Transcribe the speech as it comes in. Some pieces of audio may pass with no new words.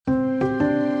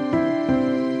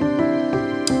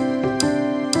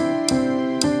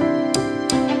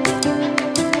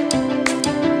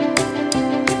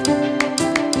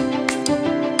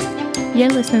You're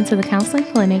listening to The Counseling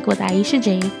Clinic with Aisha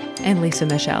J. and Lisa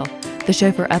Michelle, the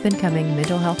show for up-and-coming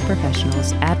mental health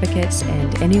professionals, advocates,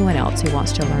 and anyone else who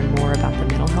wants to learn more about the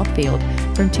mental health field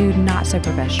from two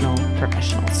not-so-professional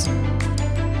professionals.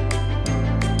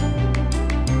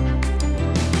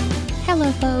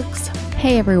 Hello, folks.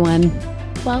 Hey, everyone.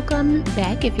 Welcome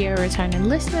back. If you're a returning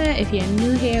listener, if you're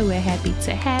new here, we're happy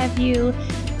to have you.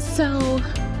 So,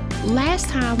 last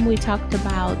time we talked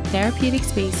about therapeutic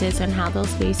spaces and how those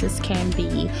spaces can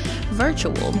be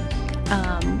virtual.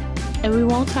 And we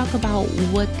won't talk about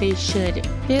what they should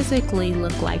physically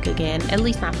look like again, at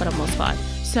least not for the most part.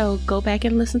 So go back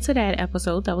and listen to that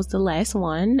episode. That was the last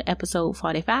one, episode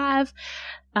 45.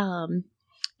 And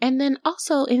then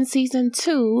also in season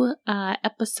 2,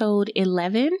 episode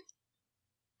 11,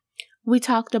 we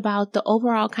talked about the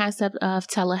overall concept of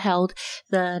telehealth,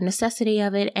 the necessity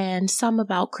of it, and some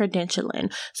about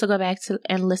credentialing. So go back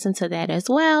and listen to that as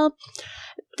well.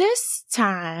 This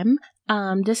time,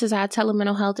 this is our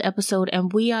Tele-Mental Health episode,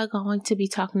 and we are going to be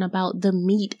talking about the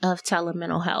meat of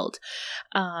Tele-Mental Health,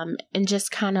 and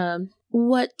just kind of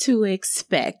what to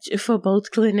expect for both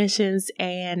clinicians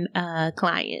and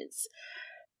clients.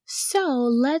 So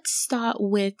let's start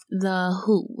with the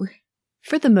who.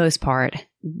 For the most part,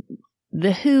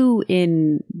 the who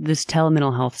in this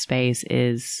telemental health space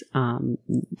is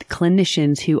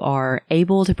clinicians who are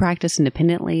able to practice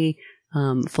independently,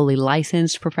 fully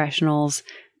licensed professionals,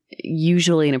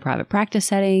 usually in a private practice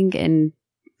setting, and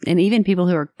even people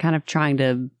who are kind of trying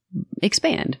to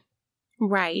expand.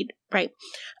 Right.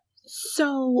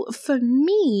 So for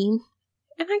me,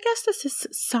 and I guess this is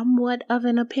somewhat of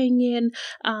an opinion,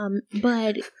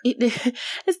 but it's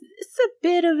a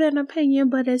bit of an opinion,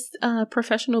 but it's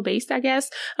professional based, I guess.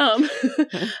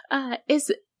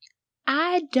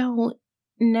 I don't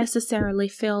necessarily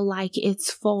feel like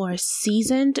it's for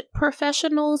seasoned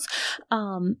professionals.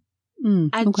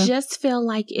 I just feel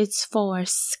like it's for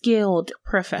skilled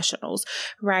professionals,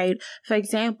 right? For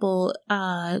example,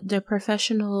 the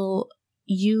professional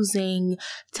using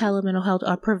telemental health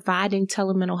or providing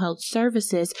telemental health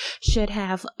services should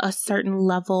have a certain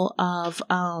level of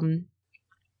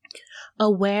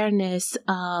awareness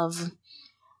of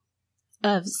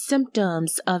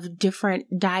symptoms, of different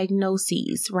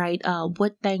diagnoses, right?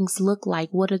 What things look like,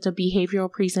 what are the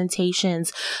behavioral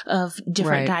presentations of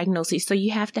different diagnoses. So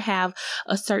you have to have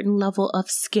a certain level of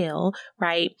skill,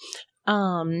 right?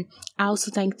 I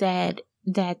also think that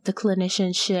the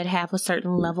clinician should have a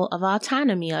certain level of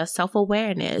autonomy or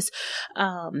self-awareness.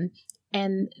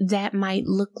 And that might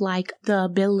look like the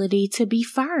ability to be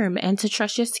firm and to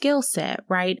trust your skill set,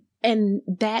 right? And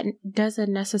that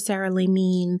doesn't necessarily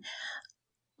mean,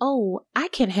 oh, I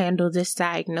can handle this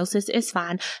diagnosis, it's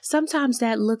fine. Sometimes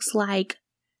that looks like,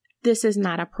 this is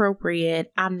not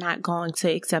appropriate, I'm not going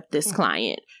to accept this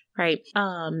client, right?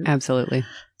 Absolutely.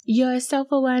 Your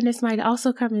self-awareness might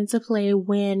also come into play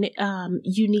when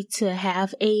you need to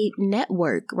have a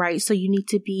network, right? So you need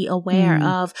to be aware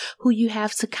of who you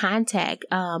have to contact,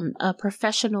 a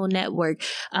professional network,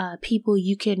 people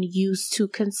you can use to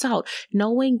consult,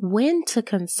 knowing when to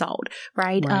consult,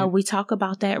 right? We talk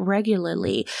about that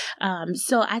regularly.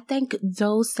 So I think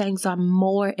those things are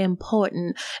more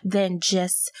important than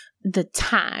just the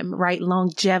time, right?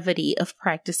 Longevity of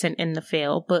practicing in the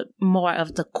field, but more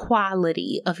of the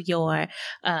quality of your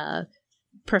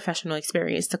professional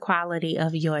experience, the quality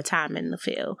of your time in the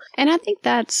field. And I think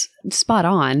that's spot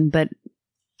on, but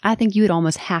I think you would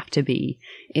almost have to be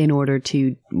in order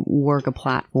to work a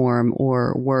platform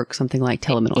or work something like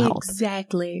telemental health.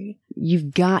 Exactly.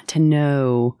 You've got to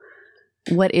know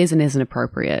what is and isn't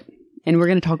appropriate. And we're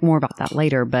going to talk more about that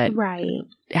later, but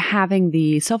having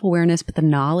the self-awareness, but the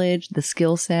knowledge, the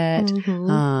skill set,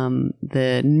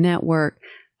 the network,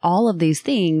 all of these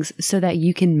things so that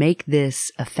you can make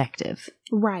this effective.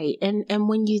 Right. And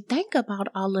when you think about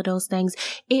all of those things,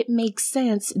 it makes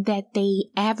sense that they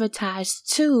advertise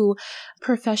to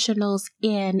professionals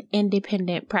in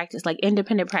independent practice, like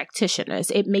independent practitioners.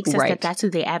 It makes sense that that's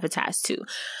who they advertise to.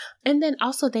 And then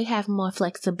also they have more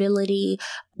flexibility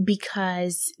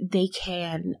because they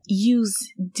can use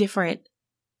different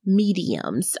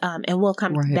mediums. And we'll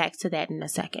come back to that in a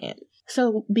second.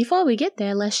 So before we get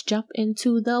there, let's jump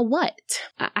into the what.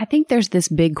 I think there's this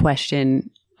big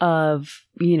question of,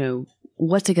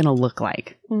 what's it going to look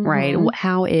like, right?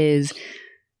 How is,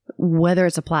 whether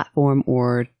it's a platform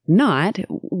or not,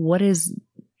 what is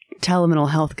telemental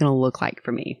health going to look like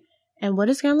for me? And what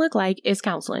it's going to look like is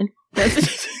counseling. That's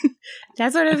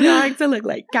what it's going to look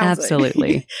like. Counseling.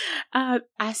 Absolutely.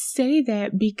 I say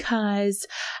that because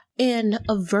in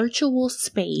a virtual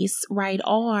space, right,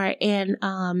 or in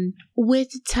with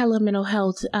telemental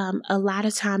health, a lot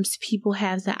of times people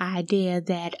have the idea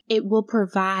that it will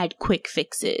provide quick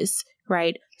fixes,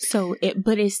 right? So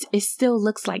it still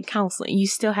looks like counseling. You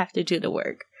still have to do the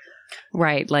work.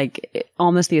 Right. Like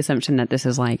almost the assumption that this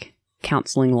is like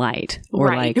counseling light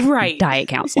or like diet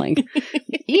counseling,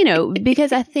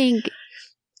 because I think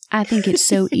it's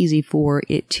so easy for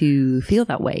it to feel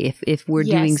that way. If we're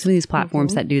doing some of these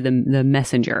platforms that do the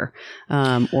messenger,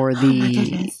 or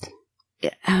the,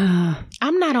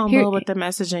 I'm not on board with the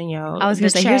messaging, yo. I was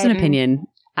going to say, here's an opinion.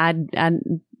 I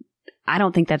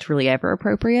don't think that's really ever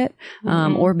appropriate,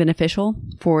 or beneficial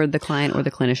for the client or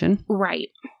the clinician. Right.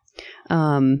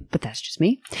 But that's just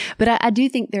me. But I do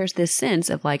think there's this sense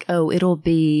of like, oh, it'll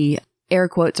be air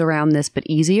quotes around this, but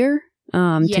easier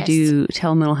to do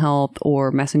telemental health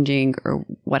or messaging or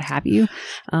what have you.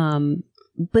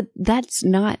 But that's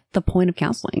not the point of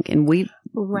counseling. And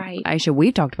Aisha,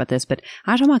 we've talked about this, but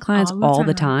I tell my clients all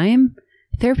the time,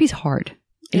 therapy's hard.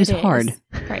 It is hard.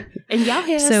 Right. And y'all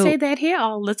hear us say that here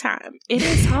all the time. It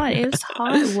is hard. It's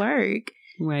hard work.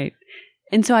 Right.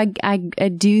 And so I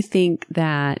do think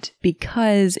that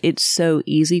because it's so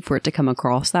easy for it to come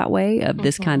across that way of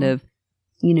this kind of,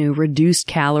 reduced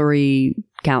calorie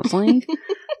counseling.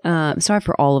 Sorry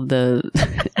for all of the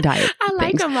diet I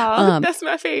like things. them all. That's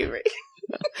my favorite.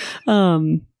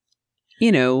 That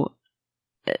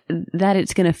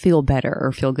it's going to feel better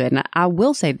or feel good. And I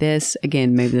will say this,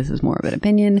 again, maybe this is more of an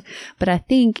opinion, but I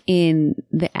think in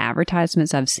the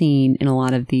advertisements I've seen in a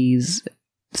lot of these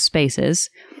spaces,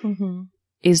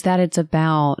 is that it's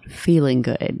about feeling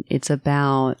good. It's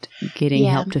about getting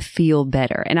help to feel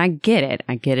better. And I get it.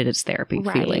 It's therapy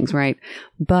feelings, right?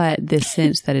 But this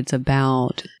sense that it's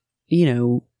about,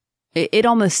 it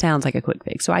almost sounds like a quick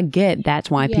fix. So I get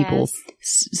that's why people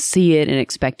see it and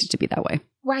expect it to be that way.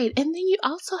 Right. And then you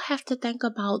also have to think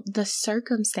about the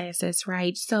circumstances,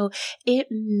 right? So it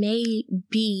may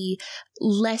be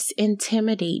less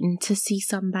intimidating to see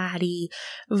somebody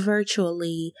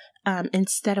virtually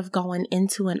instead of going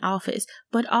into an office.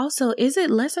 But also, is it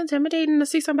less intimidating to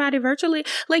see somebody virtually?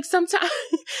 Like sometimes...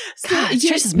 God, it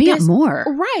stresses me out more.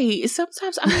 Right.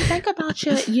 Sometimes, think about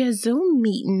your Zoom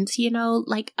meetings,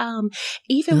 like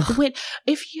even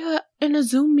if you're in a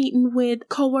Zoom meeting with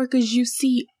coworkers you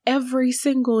see every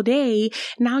single day,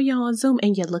 now you're on Zoom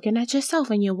and you're looking at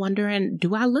yourself and you're wondering,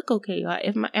 do I look okay? Or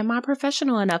am I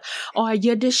professional enough? Or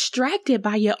you're distracted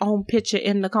by your own picture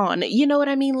in the corner. You know what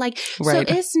I mean? Like, so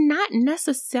it's not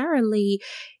necessarily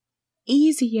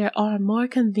easier or more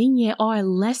convenient or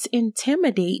less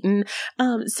intimidating.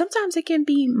 Sometimes it can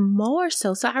be more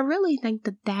so. So I really think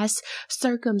that that's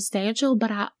circumstantial,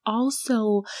 but I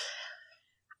also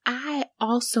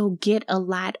get a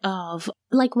lot of,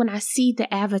 like when I see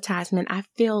the advertisement, I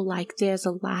feel like there's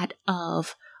a lot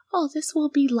of, oh, this will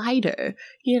be lighter,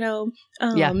 Yeah.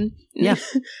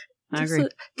 I agree.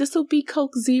 This will be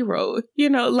Coke Zero,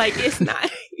 like it's not,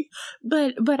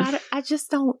 but I just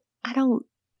don't, I'm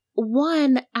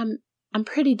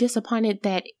pretty disappointed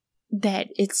that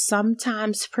it's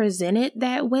sometimes presented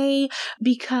that way,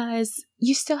 because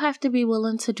you still have to be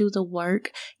willing to do the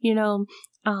work,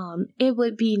 it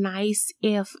would be nice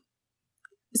if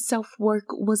self-work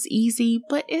was easy,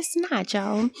 but it's not,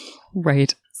 y'all.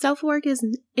 Right. Self-work is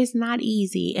not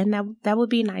easy, and that would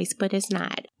be nice, but it's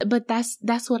not. But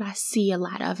that's what I see a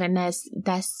lot of, and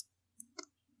that's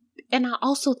and I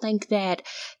also think that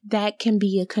can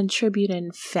be a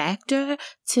contributing factor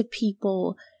to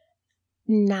people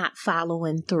not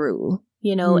following through.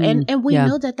 And we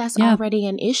know that that's already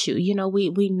an issue.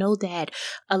 We know that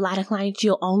a lot of clients,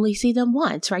 you'll only see them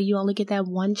once, right? You only get that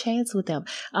one chance with them.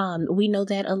 We know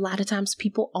that a lot of times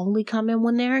people only come in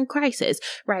when they're in crisis,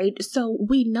 right? So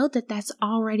we know that that's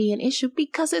already an issue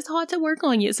because it's hard to work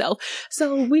on yourself.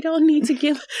 So we don't need to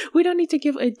give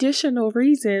additional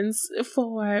reasons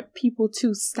for people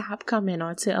to stop coming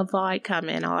or to avoid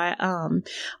coming or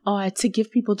to give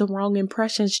people the wrong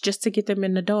impressions just to get them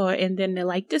in the door. And then they're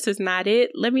like, this is not it.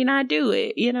 Let me not do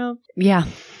it, Yeah.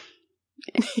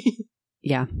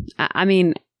 Yeah. I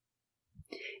mean,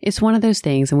 it's one of those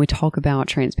things, and we talk about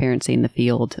transparency in the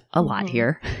field a lot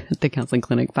here at the Counseling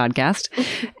Clinic podcast.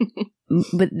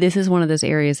 But this is one of those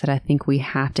areas that I think we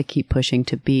have to keep pushing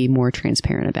to be more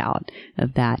transparent about,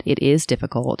 of that it is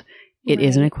difficult. It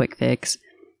isn't a quick fix.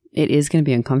 It is going to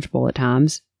be uncomfortable at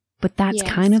times. But that's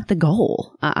kind of the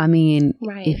goal. I mean,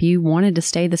 if you wanted to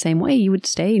stay the same way, you would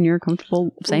stay in your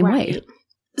comfortable same way.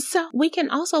 So we can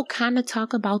also kind of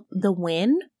talk about the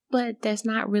win, but there's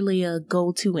not really a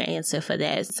go-to answer for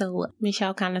that. So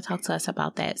Michelle, kind of talk to us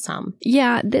about that some.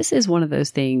 Yeah, this is one of those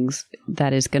things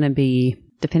that is going to be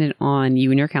dependent on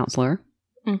you and your counselor.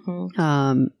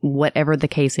 Whatever the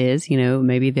case is,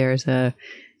 maybe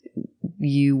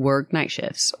you work night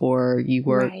shifts or you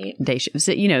work day shifts,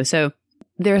 so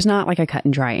there's not like a cut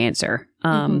and dry answer.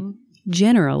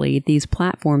 Generally, these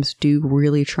platforms do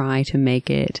really try to make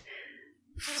it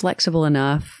flexible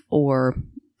enough or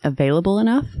available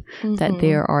enough that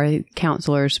there are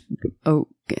counselors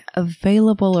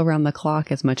available around the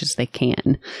clock as much as they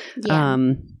can,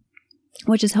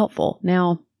 which is helpful.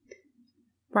 Now,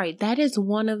 right. That is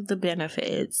one of the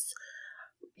benefits.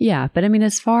 Yeah. But I mean,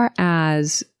 as far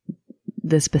as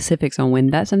the specifics on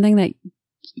when, that's something that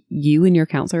you and your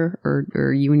counselor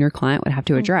or you and your client would have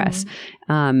to address.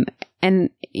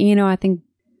 And,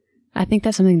 I think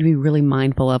that's something to be really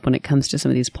mindful of when it comes to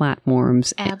some of these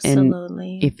platforms.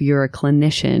 Absolutely. And if you're a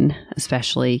clinician,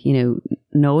 especially,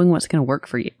 knowing what's going to work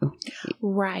for you.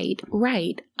 Right.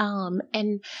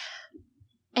 And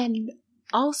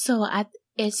also,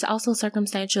 it's also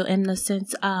circumstantial in the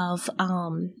sense of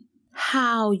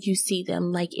how you see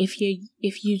them. Like if you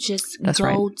just if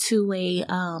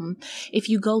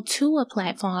you go to a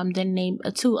platform, then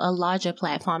to a larger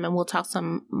platform, and we'll talk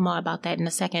some more about that in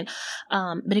a second.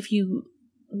 But if you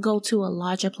go to a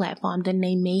larger platform, then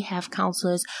they may have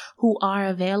counselors who are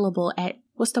available at,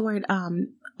 what's the word?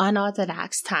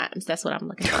 Unorthodox times. That's what I'm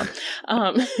looking for.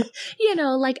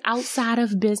 Like outside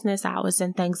of business hours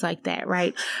and things like that,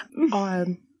 right? Or,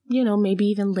 maybe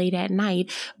even late at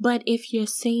night. But if you're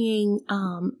seeing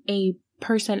a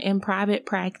person in private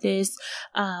practice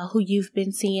who you've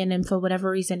been seeing, and for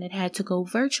whatever reason it had to go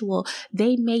virtual,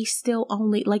 they may still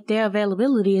only, like, their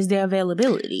availability is their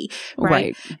availability,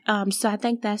 right? So I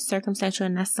think that's circumstantial,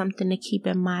 and that's something to keep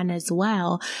in mind as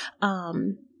well.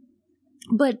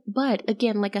 But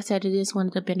again, like I said, it is one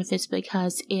of the benefits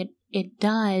because it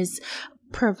does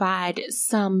provide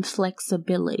some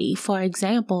flexibility. For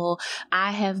example,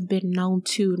 I have been known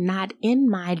to not end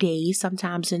my day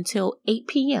sometimes until 8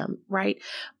 p.m., right?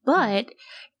 But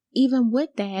even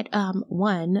with that,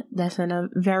 one, that's in a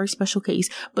very special case,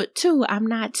 but two, I'm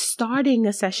not starting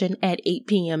a session at 8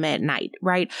 p.m. at night,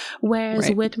 right?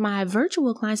 Whereas with my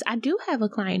virtual clients, I do have a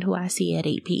client who I see at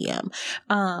 8 p.m.,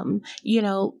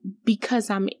 because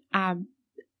I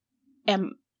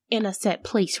am in a set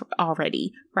place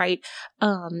already, right?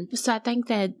 So I think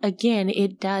that, again,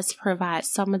 it does provide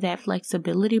some of that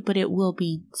flexibility, but it will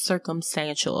be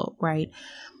circumstantial, right?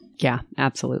 Yeah,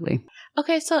 absolutely.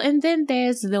 Okay, so, and then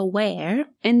there's the where.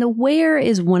 And the where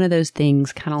is one of those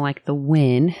things, kind of like the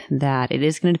when, that it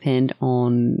is going to depend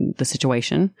on the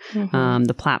situation,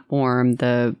 the platform,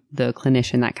 the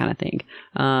clinician, that kind of thing.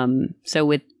 So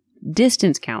with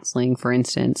distance counseling, for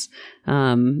instance,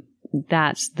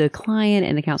 that's the client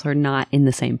and the counselor not in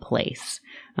the same place.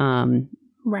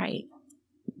 Right.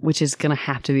 Which is going to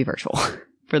have to be virtual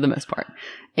for the most part.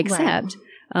 Except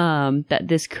that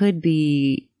this could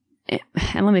be,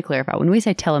 and let me clarify, when we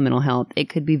say telemental health, it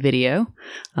could be video,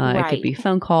 it could be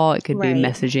phone call, it could be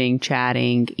messaging,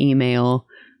 chatting, email,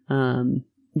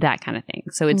 that kind of thing.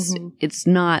 So it's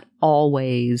not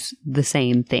always the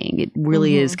same thing. It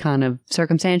really is kind of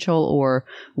circumstantial, or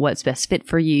what's best fit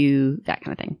for you, that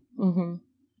kind of thing.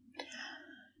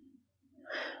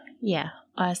 Yeah.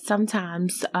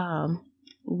 Sometimes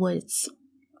what's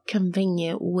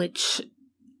convenient, which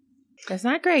that's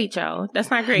not great, y'all. That's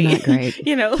not great. Not great.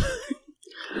 And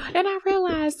I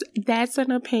realize that's an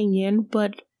opinion,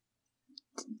 but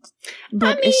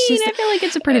I feel like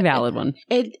it's a pretty valid one.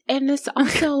 And it's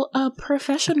also a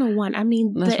professional one. I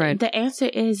mean, the answer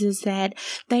is that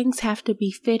things have to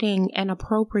be fitting and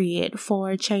appropriate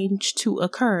for change to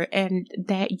occur. And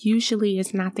that usually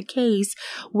is not the case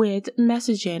with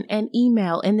messaging and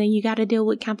email. And then you got to deal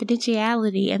with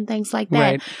confidentiality and things like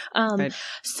that.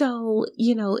 So,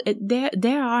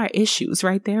 there are issues,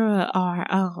 right? There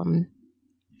are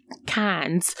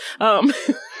cons.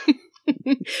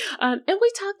 And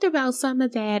we talked about some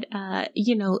of that,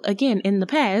 again, in the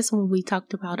past when we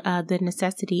talked about the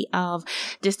necessity of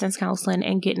distance counseling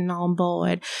and getting on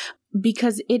board,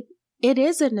 because it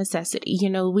is a necessity.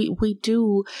 We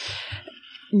do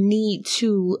need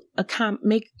to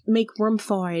make room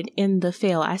for it in the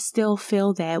field. I still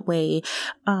feel that way.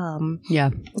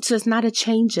 So it's not a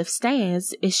change of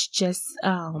stance. It's just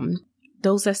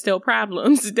those are still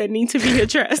problems that need to be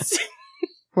addressed.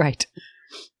 Right.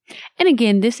 And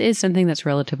again, this is something that's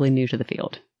relatively new to the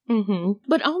field.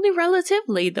 But only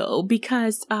relatively, though,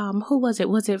 because who was it?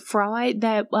 Was it Freud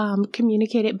that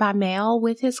communicated by mail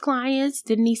with his clients?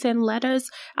 Didn't he send letters?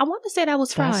 I want to say that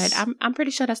was Freud. I'm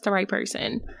pretty sure that's the right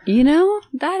person.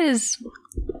 That is...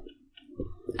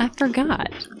 I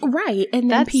forgot. Right. And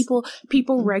then people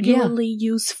regularly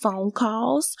use phone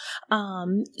calls.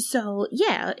 So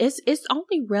yeah, it's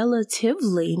only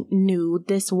relatively new,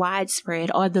 this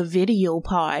widespread, or the video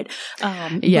part.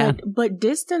 But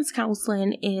distance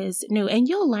counseling is new, and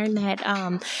you'll learn that,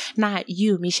 not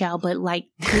you, Michelle, but like,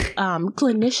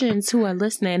 clinicians who are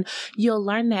listening, you'll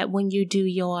learn that when you do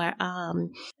your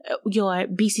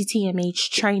BCTMH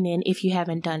training, if you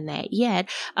haven't done that yet.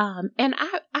 And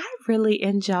I really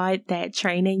enjoyed that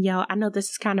training, y'all. I know this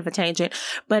is kind of a tangent,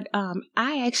 but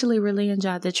I actually really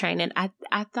enjoyed the training. I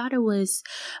thought it was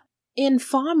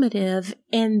informative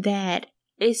in that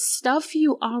it's stuff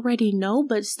you already know,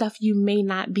 but stuff you may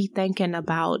not be thinking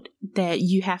about that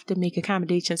you have to make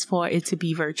accommodations for it to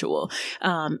be virtual.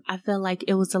 I feel like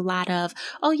it was a lot of,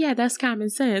 oh yeah, that's common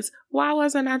sense. Why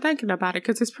wasn't I thinking about it?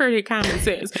 Because it's pretty common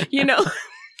sense, you know?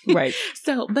 Right.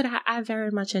 So, but I very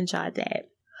much enjoyed that.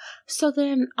 So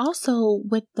then also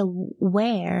with the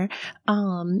where,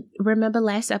 remember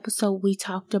last episode we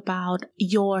talked about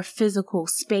your physical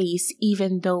space,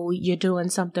 even though you're doing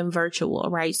something virtual,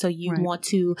 right? So you want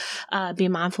to be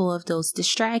mindful of those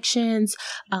distractions,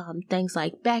 things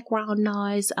like background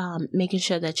noise, making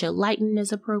sure that your lighting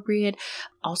is appropriate,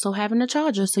 also having a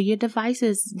charger so your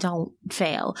devices don't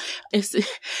fail.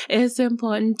 It's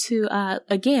important to,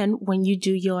 again, when you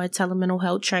do your Tele-Mental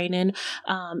health training,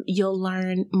 you'll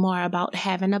learn more about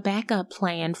having a backup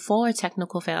plan for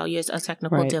technical failures or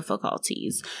technical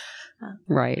difficulties.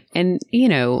 Right. And, you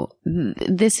know,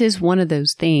 this is one of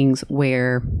those things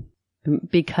where,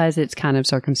 because it's kind of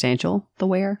circumstantial, the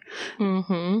where,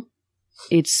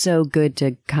 it's so good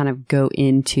to kind of go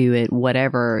into it,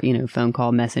 whatever, you know, phone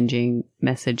call, messaging,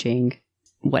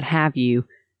 what have you,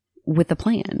 with a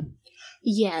plan.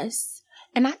 Yes.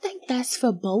 And I think that's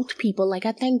for both people. Like,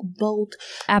 I think both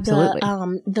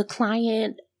the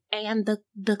client and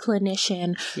the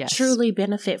clinician truly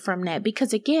benefit from that,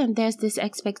 because again, there's this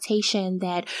expectation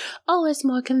that, oh, it's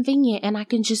more convenient and I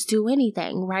can just do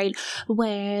anything, right?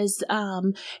 Whereas,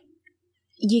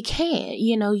 you can't,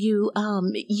 you know, you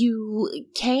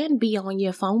can be on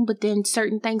your phone, but then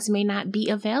certain things may not be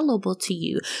available to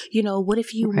you. You know, what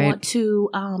if you want to,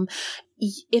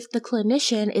 if the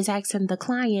clinician is asking the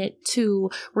client to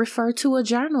refer to a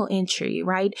journal entry,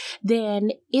 right? Then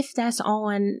if that's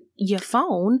on your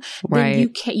phone,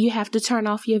 then you have to turn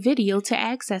off your video to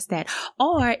access that.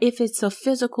 Or if it's a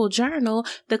physical journal,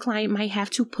 the client might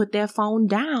have to put their phone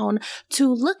down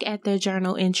to look at their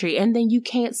journal entry, and then you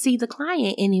can't see the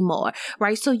client anymore,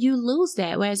 right? So you lose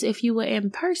that. Whereas if you were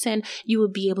in person, you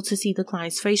would be able to see the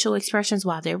client's facial expressions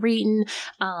while they're reading.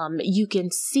 You can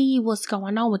see what's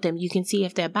going on with them. You can see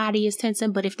if their body is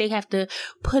tensing, but if they have to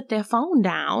put their phone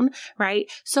down, right?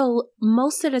 So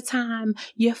most of the time,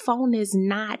 your phone is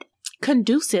not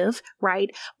conducive, right?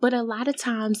 But a lot of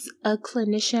times a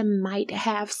clinician might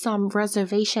have some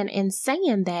reservation in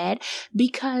saying that,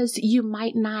 because you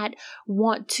might not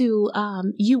want to,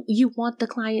 you want the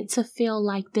client to feel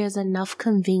like there's enough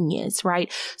convenience,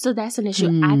 right? So that's an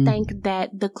issue. I think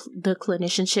that the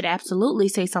clinician should absolutely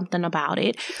say something about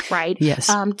it, right?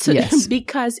 Yes.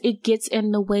 Because it gets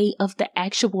in the way of the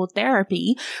actual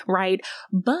therapy, right?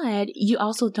 But you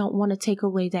also don't want to take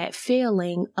away that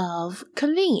feeling of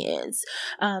convenience.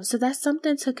 So that's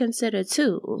something to consider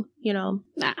too, you know.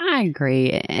 I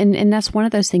agree. And that's one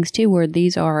of those things too, where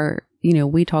these are, you know,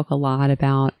 we talk a lot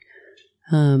about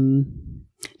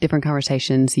different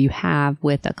conversations you have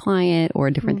with a client or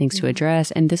different things to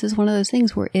address. And this is one of those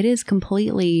things where it is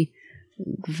completely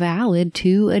valid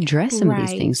to address some of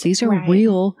these things. These are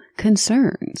real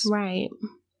concerns. Right.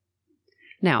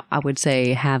 Now, I would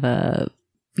say have a,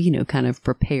 you know, kind of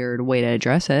prepared way to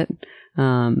address it.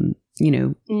 You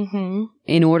know,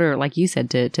 in order, like you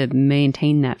said, to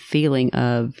maintain that feeling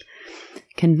of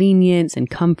convenience and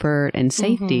comfort and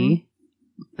safety.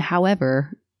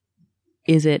 However,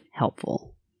 is it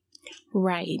helpful?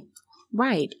 Right.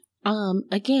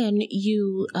 Again,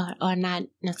 you are not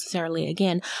necessarily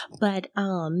again, but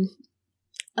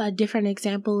a different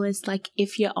example is like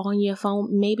if you're on your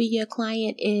phone, maybe your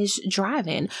client is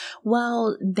driving.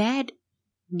 Well, that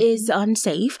is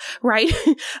unsafe, right?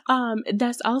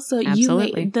 That's also,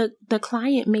 Absolutely. the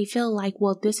client may feel like,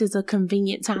 well, this is a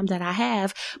convenient time that I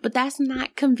have, but that's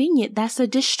not convenient. That's a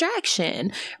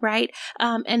distraction, right?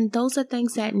 And those are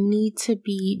things that need to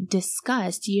be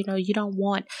discussed. You know, you don't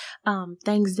want,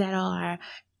 things that are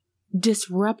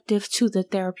disruptive to the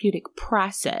therapeutic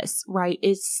process, right?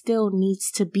 It still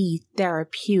needs to be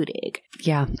therapeutic.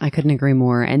 Yeah, I couldn't agree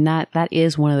more. And that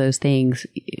is one of those things,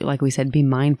 like we said, be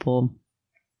mindful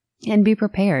And be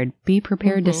prepared. Be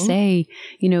prepared to say,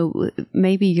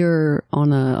 maybe you're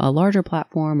on a larger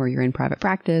platform or you're in private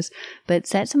practice, but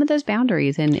set some of those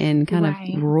boundaries and kind of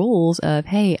rules of,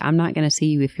 hey, I'm not going to see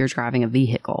you if you're driving a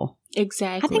vehicle.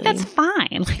 Exactly. I think that's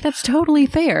fine. Like, that's totally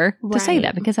fair to say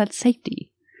that because that's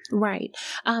safety. Right.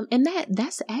 And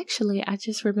that's actually, I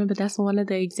just remember that's one of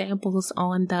the examples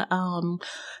on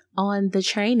the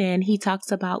training. He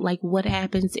talks about like what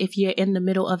happens if you're in the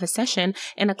middle of a session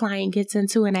and a client gets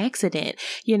into an accident,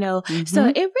 So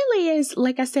it really is,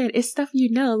 like I said, it's stuff,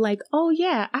 like, oh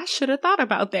yeah, I should have thought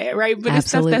about that. Right. But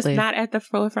Absolutely. It's stuff that's not at the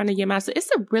forefront of your mind. So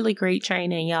it's a really great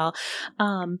training, y'all.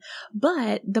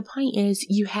 But the point is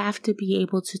you have to be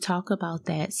able to talk about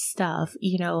that stuff,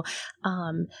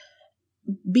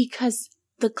 because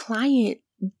the client,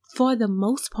 for the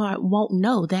most part, won't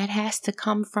know. That has to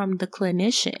come from the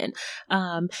clinician.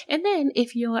 And then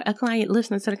if you're a client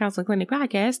listening to the Counseling Clinic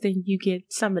podcast, then you get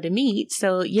some of the meat.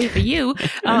 So yay for you.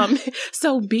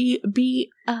 So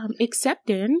be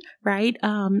accepting, right?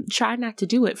 Try not to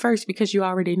do it first because you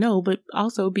already know, but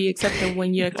also be accepting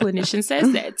when your clinician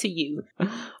says that to you.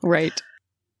 Right.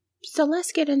 So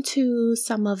let's get into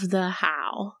some of the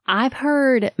how. I've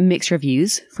heard mixed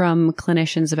reviews from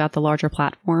clinicians about the larger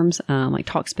platforms, like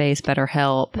Talkspace,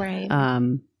 BetterHelp, right?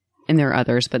 And there are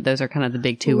others, but those are kind of the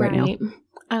big two right now.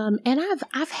 And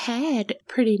I've had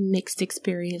pretty mixed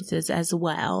experiences as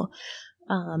well.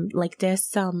 Like there's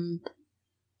some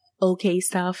okay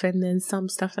stuff, and then some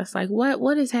stuff that's like,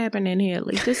 what is happening here?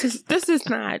 Like this is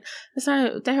not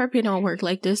therapy. Don't work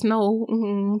like this.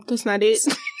 No, that's not it.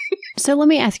 So let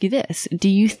me ask you this. Do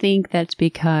you think that's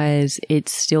because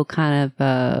it's still kind of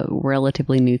a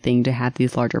relatively new thing to have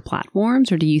these larger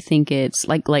platforms? Or do you think it's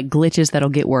like glitches that'll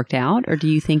get worked out? Or do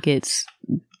you think it's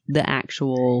the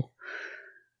actual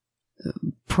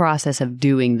process of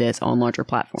doing this on larger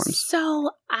platforms? So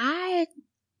I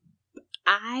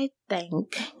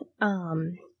think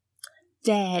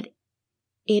that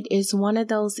it is one of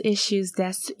those issues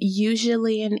that's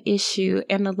usually an issue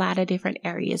in a lot of different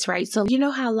areas, right? So you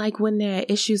know how like when there are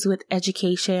issues with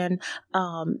education,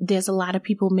 there's a lot of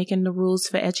people making the rules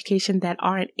for education that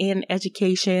aren't in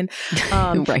education.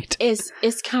 Right.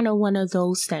 It's kind of one of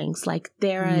those things. Like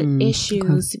there are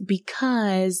issues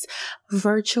because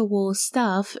virtual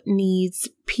stuff needs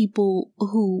people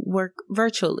who work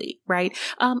virtually, right?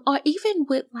 Or even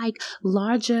with like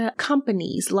larger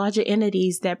companies, larger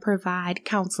entities that provide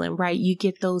counseling, right? You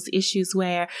get those issues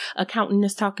where accountant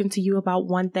is talking to you about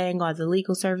one thing, or the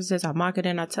legal services or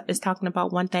marketing is talking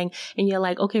about one thing, and you're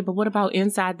like, okay, but what about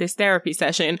inside this therapy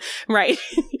session, right?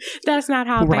 That's not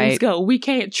how things go. We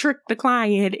can't trick the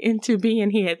client into being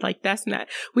here. Like that's not,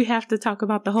 we have to talk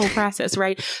about the whole process,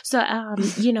 right? So,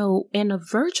 in a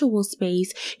virtual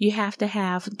space, you have to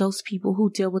have those people who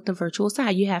deal with the virtual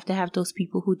side. You have to have those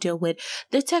people who deal with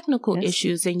the technical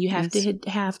issues, and you have to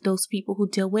have those people who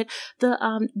deal with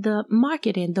the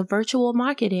marketing, the virtual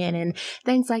marketing and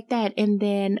things like that. And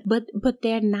then, but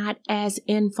they're not as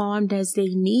informed as they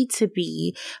need to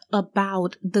be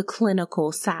about the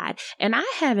clinical side. And I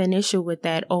have an issue with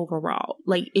that overall.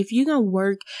 Like if you're going to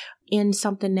work in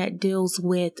something that deals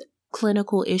with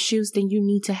clinical issues, then you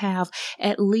need to have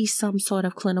at least some sort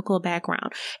of clinical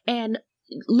background. And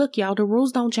look, y'all, the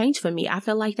rules don't change for me. I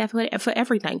feel like that for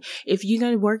everything. If you're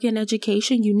going to work in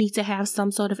education, you need to have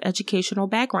some sort of educational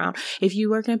background. If you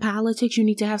work in politics, you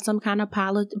need to have some kind of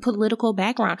political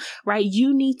background, right?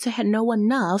 You need to know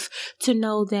enough to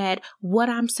know that what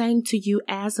I'm saying to you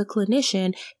as a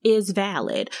clinician is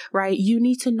valid, right? You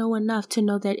need to know enough to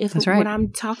know that if what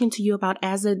I'm talking to you about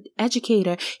as an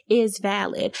educator is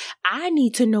valid. I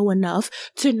need to know enough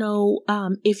to know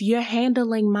if you're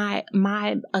handling my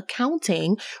accounting,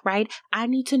 right? I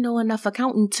need to know enough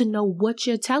accountant to know what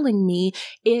you're telling me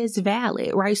is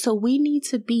valid, right? So we need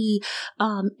to be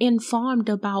informed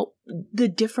about the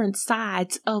different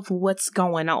sides of what's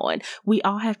going on. We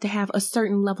all have to have a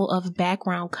certain level of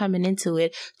background coming into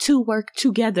it to work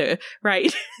together,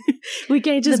 right? We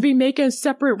can't just be making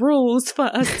separate rules for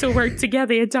us to work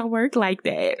together. It don't work like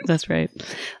that. That's right.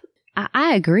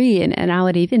 I agree. And I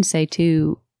would even say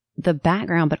too, the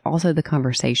background, but also the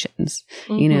conversations,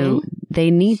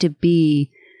 they need to be,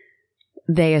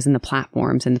 they as in the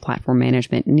platforms and the platform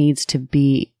management needs to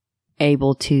be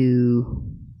able to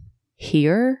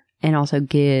hear and also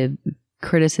give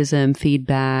criticism,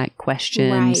 feedback,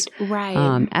 questions,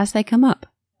 right. As they come up.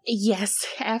 Yes,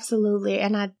 absolutely.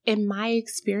 And in my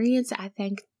experience, I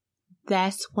think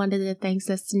that's one of the things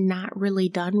that's not really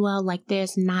done well. Like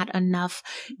there's not enough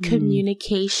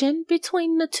communication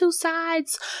between the two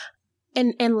sides.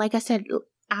 And like I said,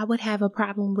 I would have a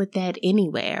problem with that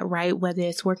anywhere, right? Whether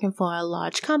it's working for a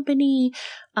large company,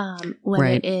 whether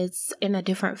Right. it's in a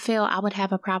different field, I would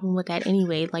have a problem with that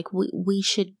anyway. Like we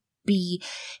should be,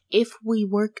 if we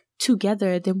work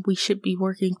together, then we should be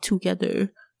working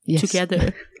together. Yes.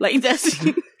 Together. Like that's,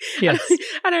 Yes.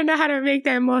 I don't know how to make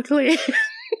that more clear.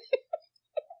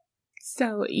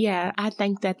 So yeah, I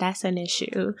think that that's an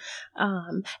issue.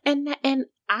 And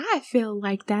I feel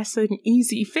like that's an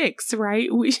easy fix, right?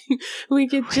 We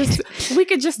could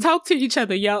just talk to each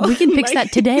other, y'all. We can fix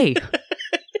that today.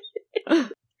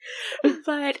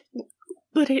 But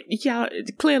y'all,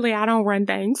 clearly I don't run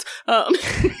things. I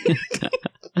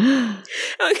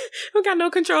got no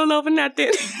control over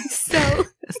nothing. So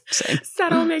I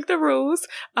don't make the rules.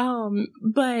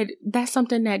 But that's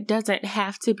something that doesn't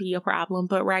have to be a problem,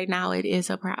 but right now it is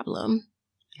a problem.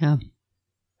 Yeah.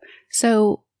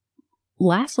 So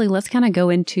lastly, let's kind of go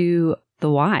into the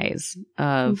whys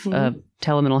of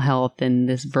telemental health in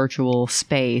this virtual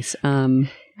space.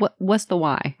 What's the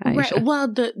why, Aisha? Right. Well,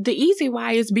 the easy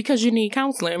why is because you need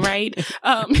counseling, right?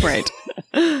 Right.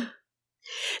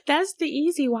 That's the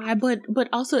easy why, but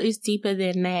also it's deeper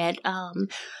than that.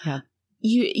 Yeah.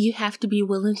 You have to be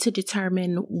willing to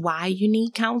determine why you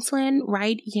need counseling,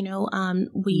 right?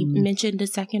 We mentioned a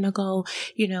second ago,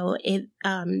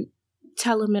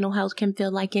 telemental health can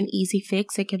feel like an easy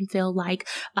fix. It can feel like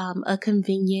a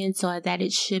convenience, or that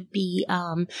it should be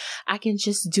I can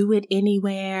just do it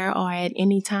anywhere or at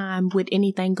any time with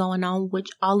anything going on, which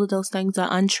all of those things are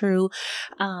untrue.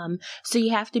 So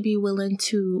you have to be willing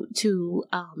to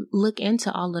look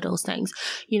into all of those things.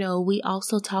 We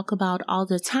also talk about all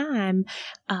the time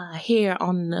here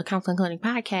on the Counseling Clinic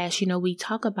podcast, we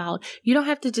talk about you don't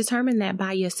have to determine that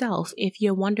by yourself. If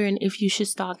you're wondering if you should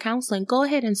start counseling, go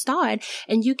ahead and start.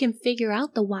 And you can figure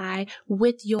out the why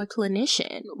with your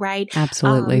clinician, right?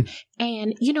 Absolutely.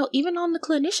 And, even on the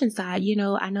clinician side,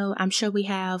 I'm sure we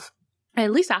have,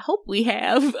 at least I hope we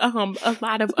have, a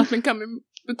lot of up and coming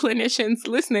clinicians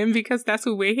listening, because that's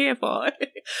who we're here for.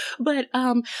 But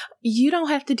you don't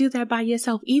have to do that by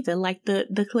yourself either. Like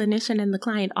the clinician and the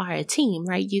client are a team,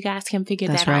 right? You guys can figure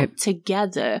that out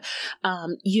together.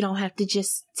 You don't have to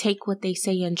just take what they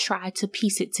say and try to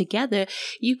piece it together.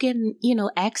 You can,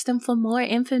 ask them for more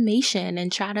information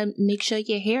and try to make sure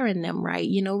you're hearing them right.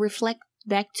 Reflect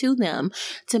back to them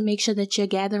to make sure that you're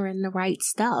gathering the right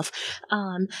stuff.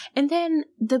 And then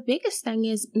the biggest thing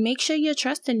is make sure you're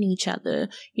trusting each other.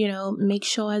 Make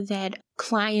sure that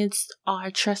clients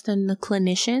are trusting the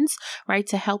clinicians, right,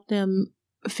 to help them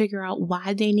figure out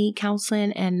why they need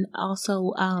counseling, and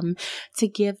also to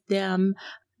give them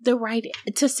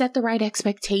to set the right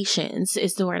expectations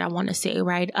is the word I want to say,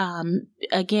 right?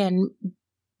 Again,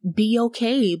 be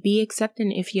okay, be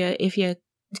accepting if your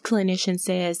clinician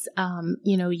says,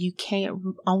 you're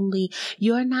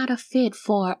not a fit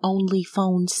for only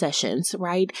phone sessions,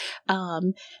 right?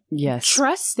 Yes.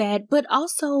 Trust that, but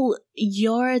also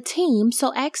you're a team.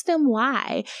 So ask them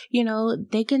why,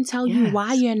 they can tell you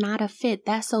why you're not a fit.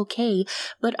 That's okay.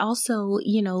 But also,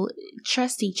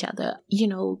 trust each other.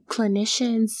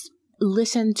 Clinicians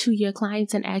listen to your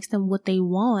clients and ask them what they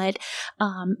want.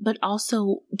 But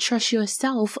also trust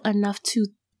yourself enough to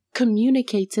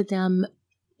communicate to them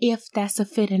if that's a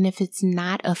fit and if it's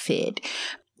not a fit,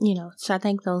 so I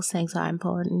think those things are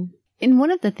important. And one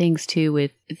of the things too,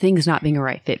 with things not being a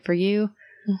right fit for you,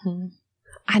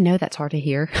 I know that's hard to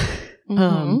hear,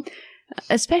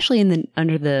 especially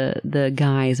under the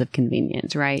guise of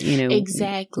convenience, right?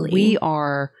 Exactly.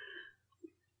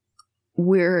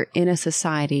 We're in a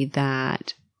society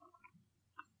that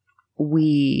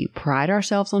we pride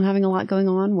ourselves on having a lot going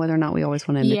on, whether or not we always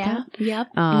want to admit that. Yep.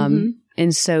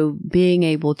 And so being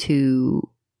able to,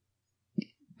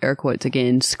 air quotes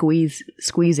again, squeeze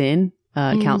in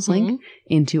counseling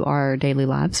into our daily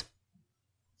lives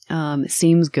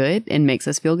seems good and makes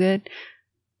us feel good.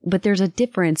 But there's a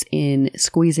difference in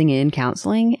squeezing in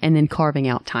counseling and then carving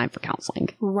out time for counseling.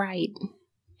 Right.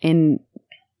 And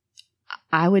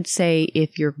I would say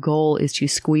if your goal is to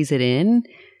squeeze it in,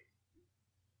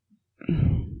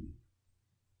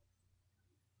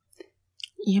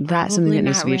 that's something that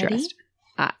needs to be addressed.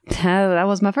 That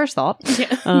was my first thought.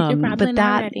 Yeah, you're probably but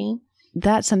not ready.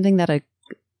 That's something that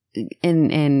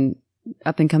and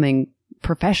up and coming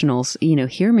professionals,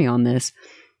 hear me on this,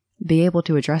 be able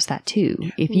to address that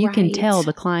too. If you can tell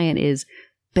the client is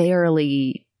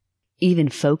barely even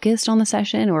focused on the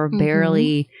session or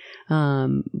barely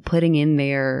putting in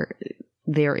their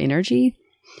energy,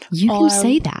 you can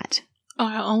say that.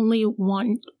 Or only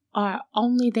want are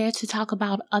only there to talk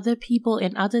about other people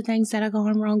and other things that are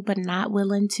going wrong, but not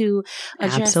willing to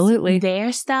address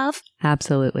their stuff.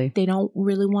 Absolutely. They don't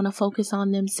really want to focus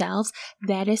on themselves.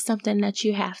 That is something that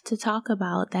you have to talk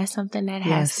about. That's something that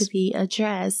has to be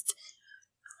addressed.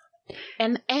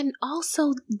 And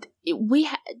also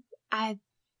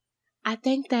I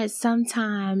think that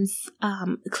sometimes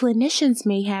clinicians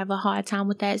may have a hard time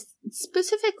with that,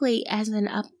 specifically as an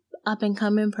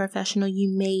up-and-coming professional.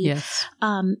 You may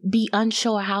be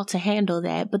unsure how to handle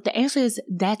that, but the answer is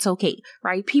that's okay,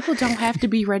 right? People don't have to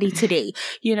be ready today.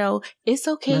 It's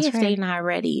okay if they're not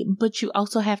ready, but you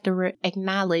also have to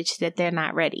acknowledge that they're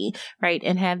not ready, right?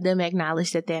 And have them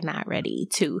acknowledge that they're not ready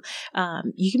too.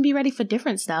 You can be ready for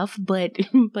different stuff, but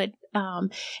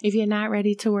if you're not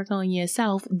ready to work on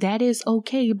yourself, that is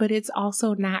okay, but it's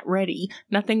also not ready.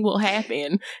 Nothing will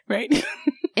happen, right?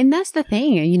 And that's the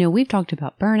thing. We've talked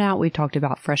about burnout. We've talked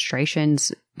about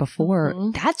frustrations before.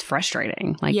 Mm-hmm. That's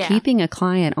frustrating. Keeping a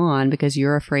client on because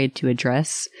you're afraid to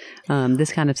address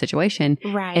this kind of situation.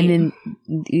 Right. And then,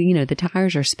 the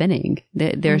tires are spinning.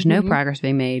 There's no progress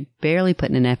being made, barely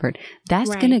putting in effort.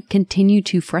 That's going to continue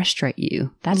to frustrate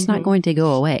you. That's not going to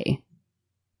go away.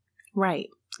 Right.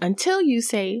 Until you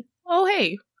say, oh,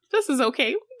 hey, this is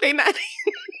okay. They're not,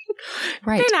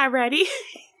 they're not ready.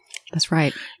 That's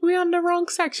right. We're on the wrong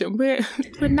section. We're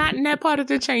not in that part of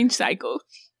the change cycle.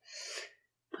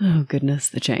 Oh, goodness,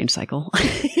 the change cycle.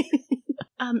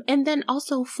 And then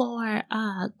also for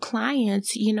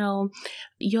clients, your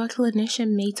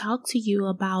clinician may talk to you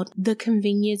about the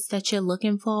convenience that you're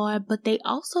looking for, but they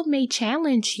also may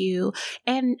challenge you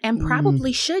and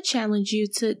probably should challenge you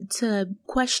to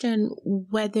question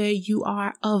whether you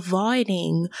are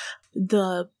avoiding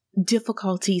the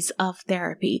difficulties of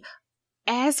therapy.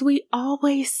 As we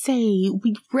always say,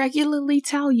 we regularly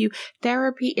tell you,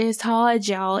 therapy is hard,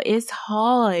 y'all. It's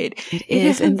hard. It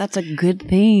is, and that's a good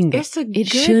thing. It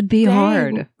should be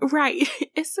hard. Right.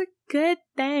 It's a good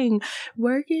thing.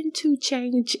 Working to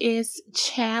change is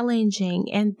challenging,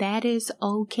 and that is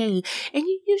okay. And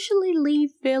you usually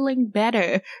leave feeling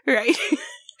better, right?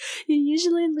 You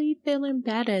usually leave feeling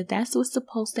better. That's what's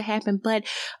supposed to happen. But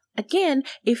again,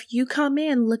 if you come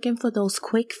in looking for those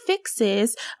quick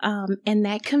fixes and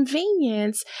that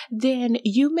convenience, then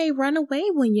you may run away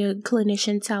when your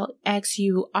clinician asks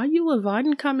you, are you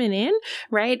avoiding coming in?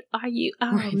 Right? Are you?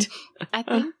 Right. I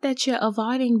think that you're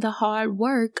avoiding the hard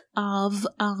work of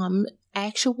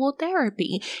actual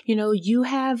therapy. You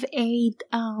have a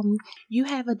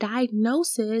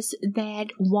diagnosis that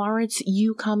warrants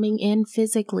you coming in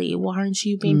physically, warrants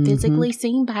you being physically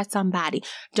seen by somebody.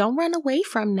 Don't run away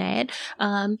from that.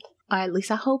 Or at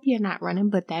least I hope you're not running,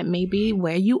 but that may be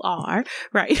where you are,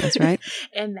 right? That's right.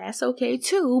 And that's okay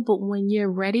too. But when you're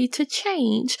ready to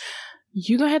change,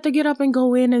 you're going to have to get up and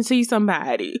go in and see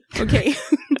somebody. Okay.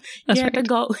 You have to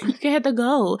go.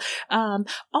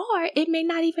 Or it may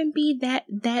not even be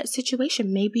that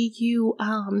situation. Maybe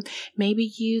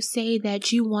you say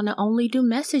that you want to only do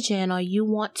messaging, or you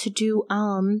want to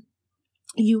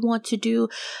do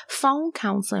phone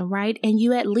counseling, right? And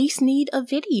you at least need a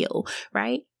video,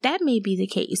 right? That may be the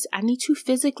case. I need to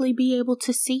physically be able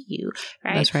to see you,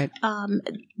 right? That's right.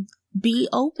 Be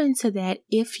open to that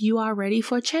if you are ready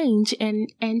for change, and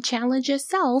challenge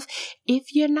yourself.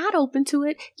 If you're not open to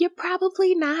it, you're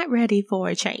probably not ready for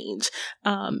a change,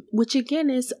 which again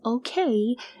is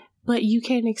okay, but you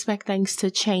can't expect things to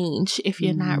change if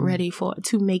you're not ready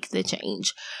to make the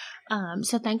change.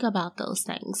 So think about those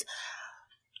things.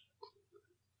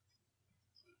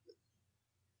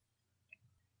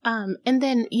 And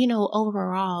then,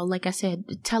 overall, like I said,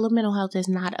 telemental health is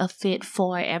not a fit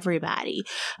for everybody.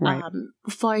 Right.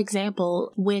 For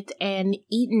example, with an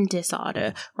eating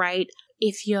disorder, right?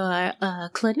 If you're a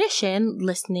clinician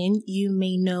listening, you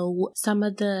may know some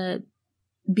of the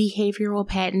behavioral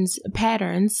patterns.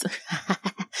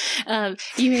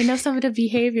 You may know some of the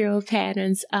behavioral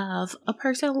patterns of a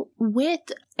person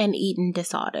with an eating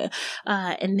disorder,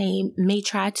 and they may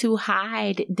try to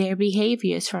hide their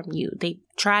behaviors from you. They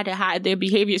try to hide their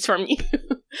behaviors from you.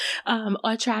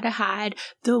 Or try to hide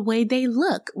the way they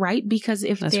look, right? Because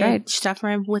if they're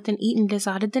suffering with an eating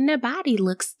disorder, then their body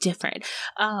looks different.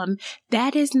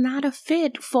 That is not a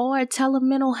fit for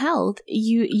telemental health.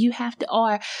 You have to,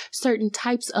 or certain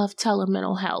types of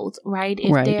telemental health, right?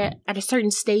 If they're at a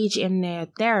certain stage in their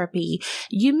therapy,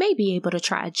 you may be able to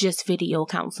try just video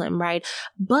counseling, right?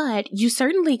 But you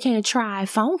certainly can't try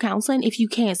phone counseling if you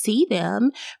can't see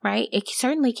them, right? It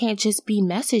certainly can't just be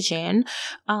messaging,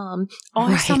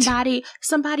 or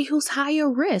somebody who's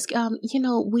higher risk.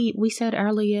 We said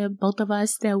earlier, both of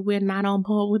us, that we're not on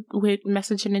board with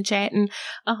messaging and chatting.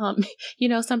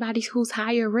 Somebody who's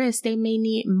higher risk, they may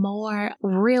need more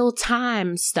real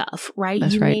time stuff, right?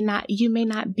 That's they right. may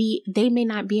not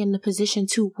be in the position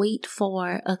to wait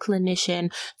for a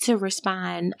clinician to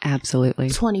respond. Absolutely.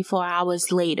 24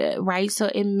 hours later, right? So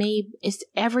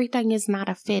everything is not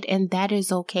a fit, and that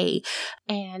is okay.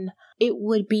 And it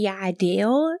would be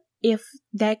ideal if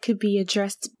that could be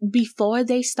addressed before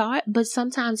they start, but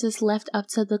sometimes it's left up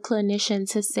to the clinician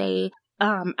to say,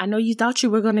 I know you thought you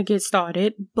were going to get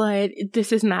started, but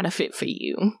this is not a fit for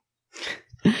you.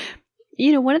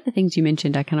 One of the things you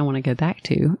mentioned, I kind of want to go back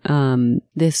to,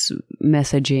 this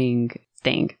messaging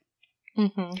thing.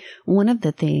 Mm-hmm. One of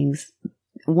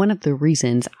the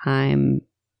reasons I'm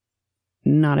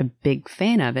not a big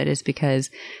fan of it is because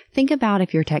think about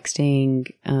if you're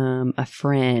texting a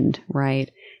friend,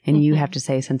 right? And mm-hmm. you have to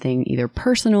say something either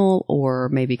personal or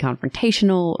maybe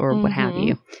confrontational or mm-hmm. what have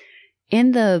you.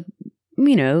 In the,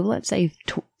 let's say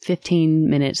 15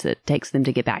 minutes that takes them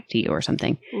to get back to you or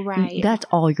something. Right. That's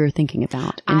all you're thinking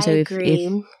about. And I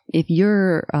agree. If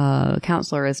your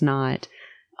counselor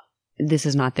this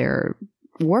is not their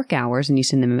work hours and you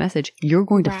send them a message, you're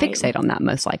going to fixate on that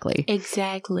most likely.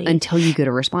 Exactly. Until you get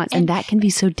a response. And that can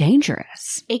be so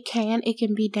dangerous. It can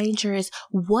be dangerous.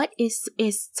 What is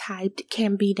typed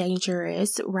can be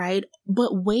dangerous, right?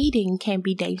 But waiting can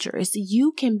be dangerous.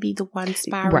 You can be the one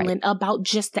spiraling about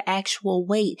just the actual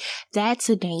wait. That's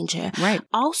a danger. Right.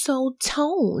 Also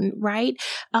tone, right?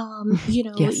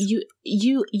 Yes.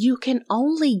 You can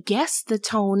only guess the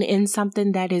tone in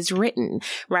something that is written,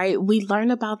 right? We learn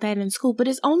about that in school,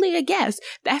 but it's only a guess.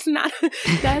 That's not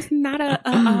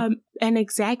an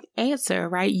exact answer,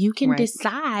 right? You can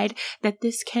decide that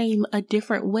this came a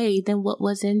different way than what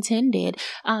was intended.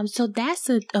 So that's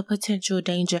a potential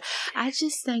danger. I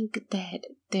just think that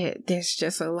there's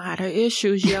just a lot of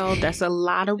issues, y'all. There's a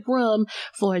lot of room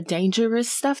for dangerous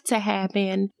stuff to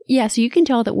happen. Yeah, so you can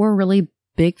tell that we're really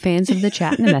big fans of the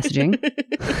chat and the messaging.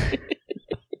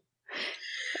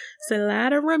 It's a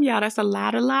lot of room, y'all. That's a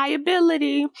lot of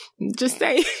liability. Just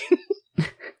saying.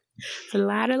 It's a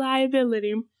lot of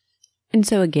liability. And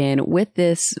so again, with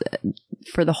this,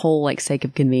 for the whole sake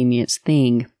of convenience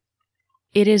thing,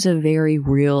 it is a very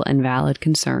real and valid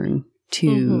concern to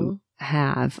mm-hmm.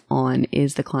 have on,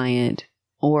 is the client,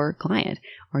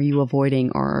 are you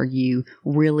avoiding, or are you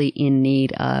really in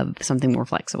need of something more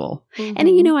flexible? Mm-hmm.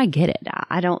 And I get it.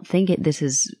 I don't think this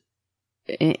is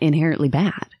inherently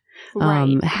bad.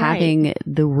 Having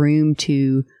the room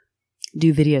to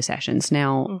do video sessions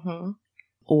now mm-hmm.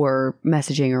 or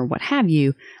messaging or what have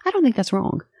you, I don't think that's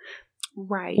wrong.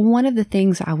 Right. One of the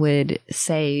things I would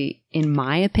say, in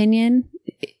my opinion,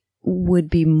 would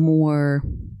be more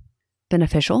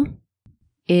beneficial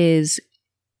is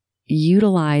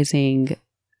utilizing,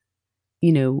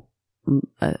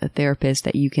 a therapist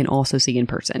that you can also see in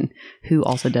person who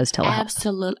also does telehealth.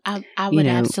 Absolutely. I would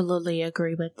absolutely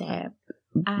agree with that.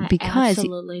 Because I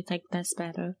absolutely think that's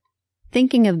better.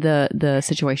 Thinking of the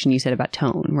situation you said about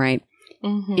tone, right?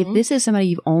 Mm-hmm. If this is somebody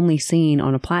you've only seen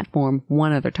on a platform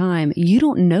one other time, you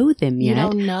don't know them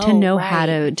yet to know how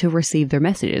to receive their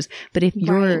messages. But if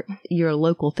your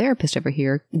local therapist over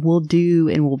here will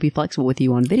be flexible with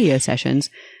you on video sessions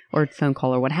or phone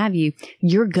call or what have you,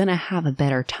 you're going to have a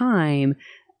better time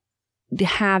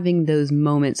having those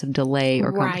moments of delay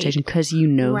or conversation because you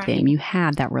know them. You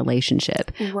have that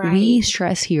relationship. Right. We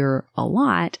stress here a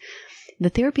lot. The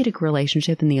therapeutic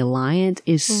relationship and the alliance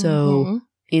is mm-hmm. so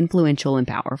influential and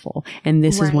powerful. And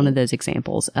this is one of those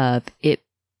examples of it.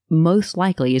 Most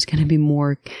likely is going to be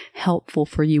more helpful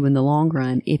for you in the long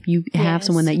run if you have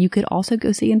someone that you could also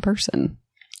go see in person.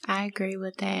 I agree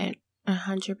with that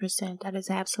 100%. That is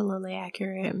absolutely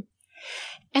accurate.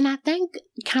 And I think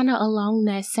kind of along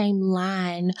that same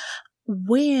line,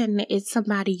 when it's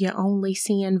somebody you're only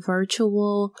seeing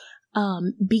virtual,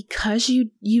 because you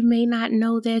may not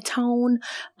know their tone,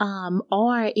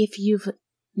 or if you've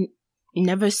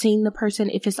never seen the person,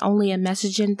 if it's only a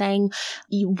messaging thing,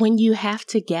 when you have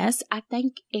to guess, I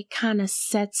think it kind of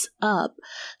sets up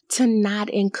to not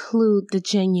include the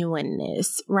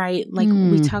genuineness, right? Like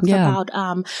we talked about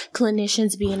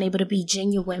clinicians being able to be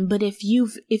genuine, but if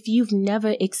you've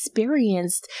never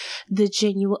experienced the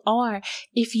genuine, or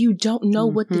if you don't know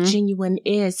what the genuine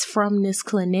is from this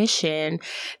clinician,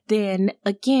 then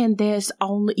again,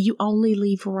 you only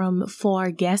leave room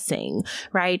for guessing,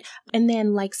 right? And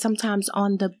then sometimes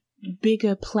on the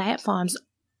bigger platforms,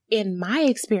 in my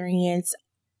experience,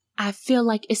 I feel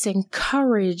like it's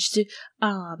encouraged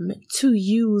to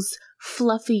use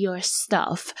fluffier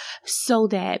stuff so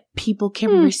that people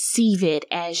can receive it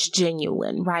as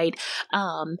genuine, right?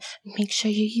 Make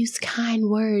sure you use kind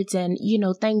words and,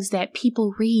 things that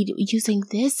people read using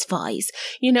this voice,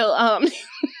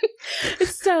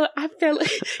 So I feel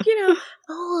like,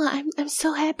 I'm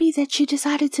so happy that you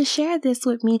decided to share this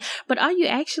with me. But are you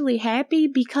actually happy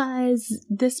because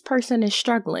this person is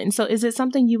struggling? So is it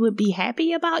something you would be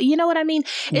happy about? You know what I mean?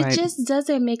 It Right. just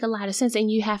doesn't make a lot of sense.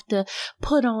 And you have to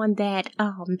put on that,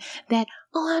 oh,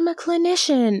 I'm a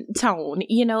clinician tone,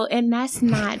 and that's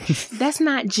not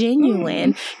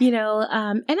genuine,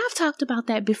 and I've talked about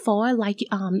that before, like,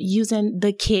 using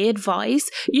the kid voice,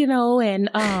 and, you know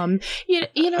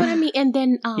what I mean? And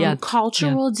then,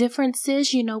 cultural differences,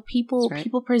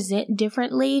 people present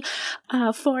differently.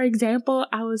 For example,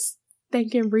 I was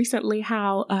thinking recently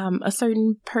how a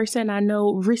certain person I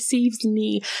know receives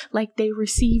me like they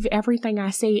receive everything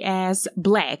I say as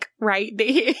Black, right?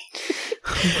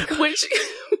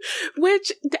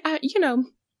 which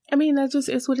I mean, that just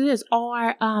is what it is.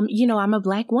 Or, I'm a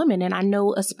Black woman and I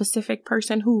know a specific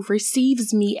person who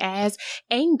receives me as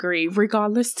angry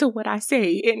regardless to what I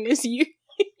say. And it's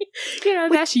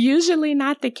that's usually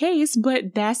not the case,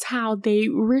 but that's how they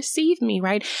receive me,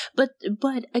 right? But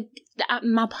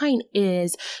my point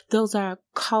is those are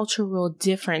cultural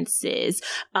differences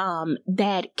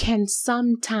that can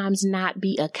sometimes not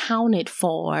be accounted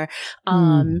for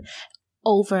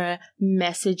over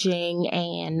messaging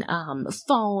and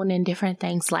phone and different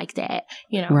things like that,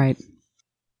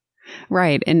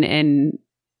 Right. And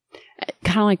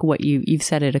kind of like what you've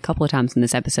said it a couple of times in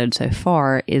this episode so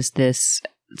far is this,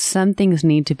 some things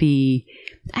need to be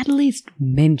at least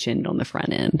mentioned on the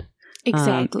front end.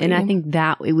 Exactly. And I think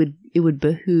that it would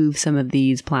behoove some of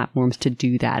these platforms to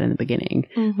do that in the beginning,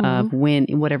 when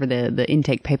whatever the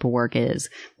intake paperwork is,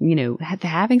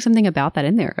 having something about that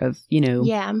in there of,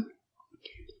 Yeah.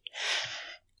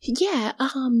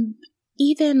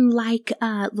 Even like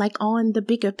on the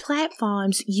bigger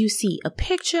platforms, you see a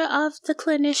picture of the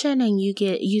clinician and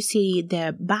you see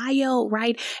their bio,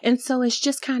 right? And so it's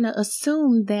just kind of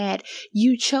assumed that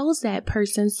you chose that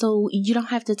person so you don't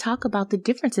have to talk about the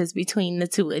differences between the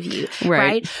two of you,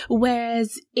 right?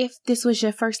 Whereas if this was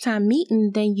your first time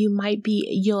meeting, then you might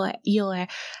be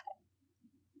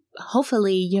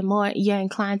hopefully you're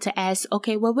inclined to ask,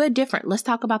 okay, well, we're different. Let's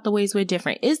talk about the ways we're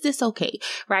different. Is this okay?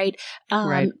 Right.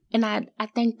 And I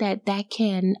think that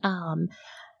can,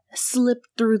 slip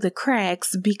through the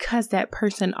cracks because that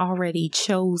person already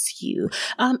chose you.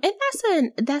 And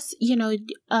that's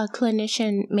a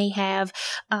clinician may have,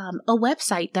 a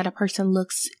website that a person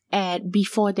looks at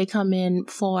before they come in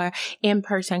for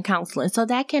in-person counseling. So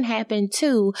that can happen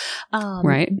too.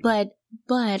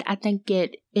 But I think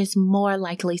it is more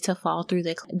likely to fall through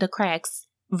the cracks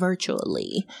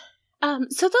virtually.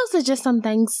 So those are just some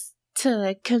things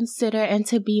to consider and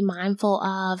to be mindful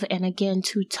of, and again,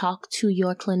 to talk to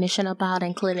your clinician about,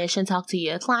 and clinician talk to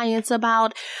your clients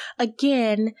about.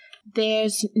 Again,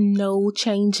 there's no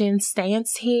change in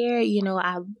stance here.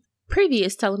 Our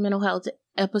previous Tele-Mental Health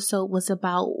episode was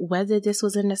about whether this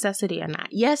was a necessity or not.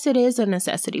 Yes, it is a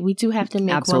necessity. We do have to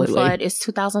make room for it. It's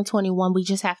 2021. We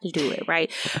just have to do it,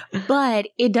 right? But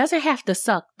it doesn't have to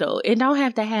suck, though. It don't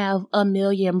have to have a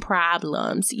million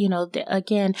problems.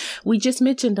 Again, we just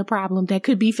mentioned the problem that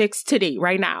could be fixed today,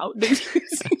 right now.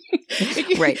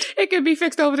 Right. It could be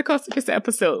fixed over the course of this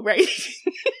episode, right?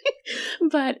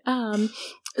 But,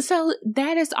 so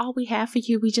that is all we have for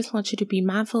you. We just want you to be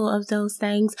mindful of those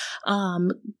things.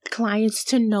 Clients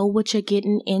to know what you're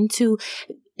getting into.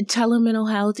 Tele-mental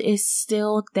health is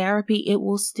still therapy. It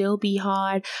will still be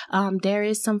hard. There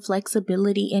is some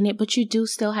flexibility in it, but you do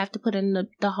still have to put in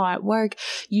the hard work.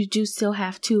 You do still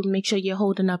have to make sure you're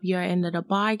holding up your end of the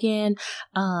bargain.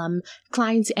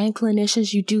 Clients and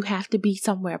clinicians, you do have to be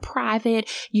somewhere private.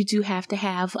 You do have to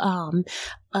have,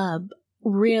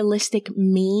 realistic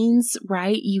means,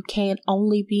 right? You can't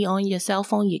only be on your cell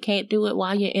phone. You can't do it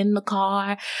while you're in the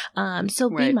car. So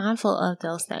be mindful of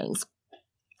those things.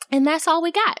 And that's all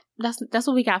we got. That's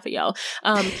what we got for y'all.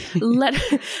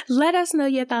 Let us know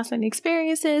your thoughts and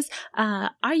experiences.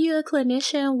 Are you a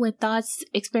clinician with thoughts,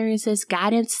 experiences,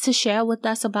 guidance to share with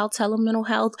us about Tele-Mental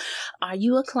Health? Are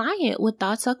you a client with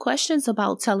thoughts or questions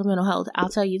about Tele-Mental Health? I'll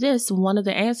tell you this, one of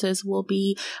the answers will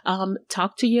be,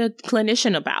 talk to your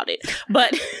clinician about it.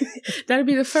 But that'll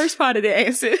be the first part of the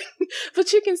answer.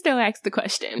 But you can still ask the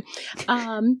question.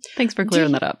 Thanks for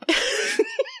clearing that up.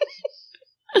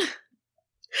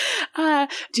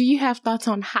 Do you have thoughts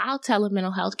on how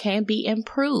Tele-Mental Health can be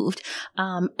improved?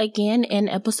 Again, in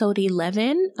episode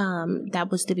 11, that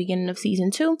was the beginning of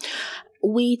season 2,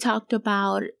 we talked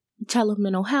about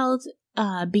Tele-Mental Health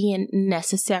being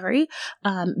necessary,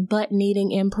 but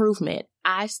needing improvement.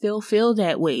 I still feel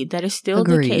that way. That is still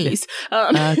Agreed. the case.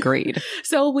 Agreed.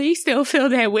 So we still feel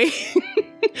that way.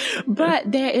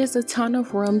 But there is a ton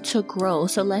of room to grow.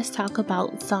 So let's talk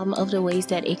about some of the ways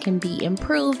that it can be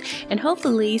improved. And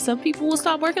hopefully some people will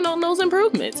start working on those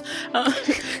improvements.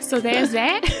 So there's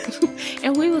that.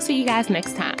 And we will see you guys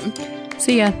next time.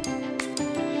 See ya.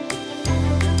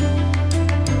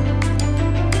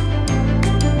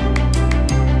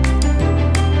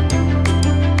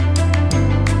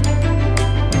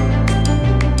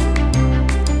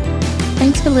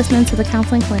 Thanks for listening to the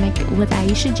Counseling Clinic with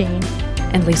Aisha Jane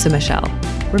and Lisa Michelle.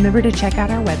 Remember to check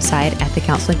out our website at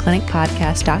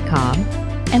thecounselingclinicpodcast.com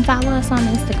and follow us on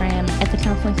Instagram at the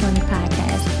Counseling Clinic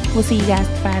Podcast. We'll see you guys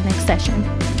for our next session.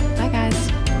 Bye, guys.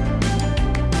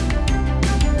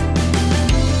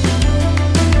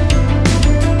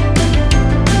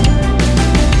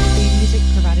 Theme music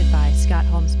provided by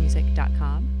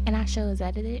ScottHolmesMusic.com. And our show is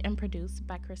edited and produced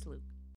by Chris Luke.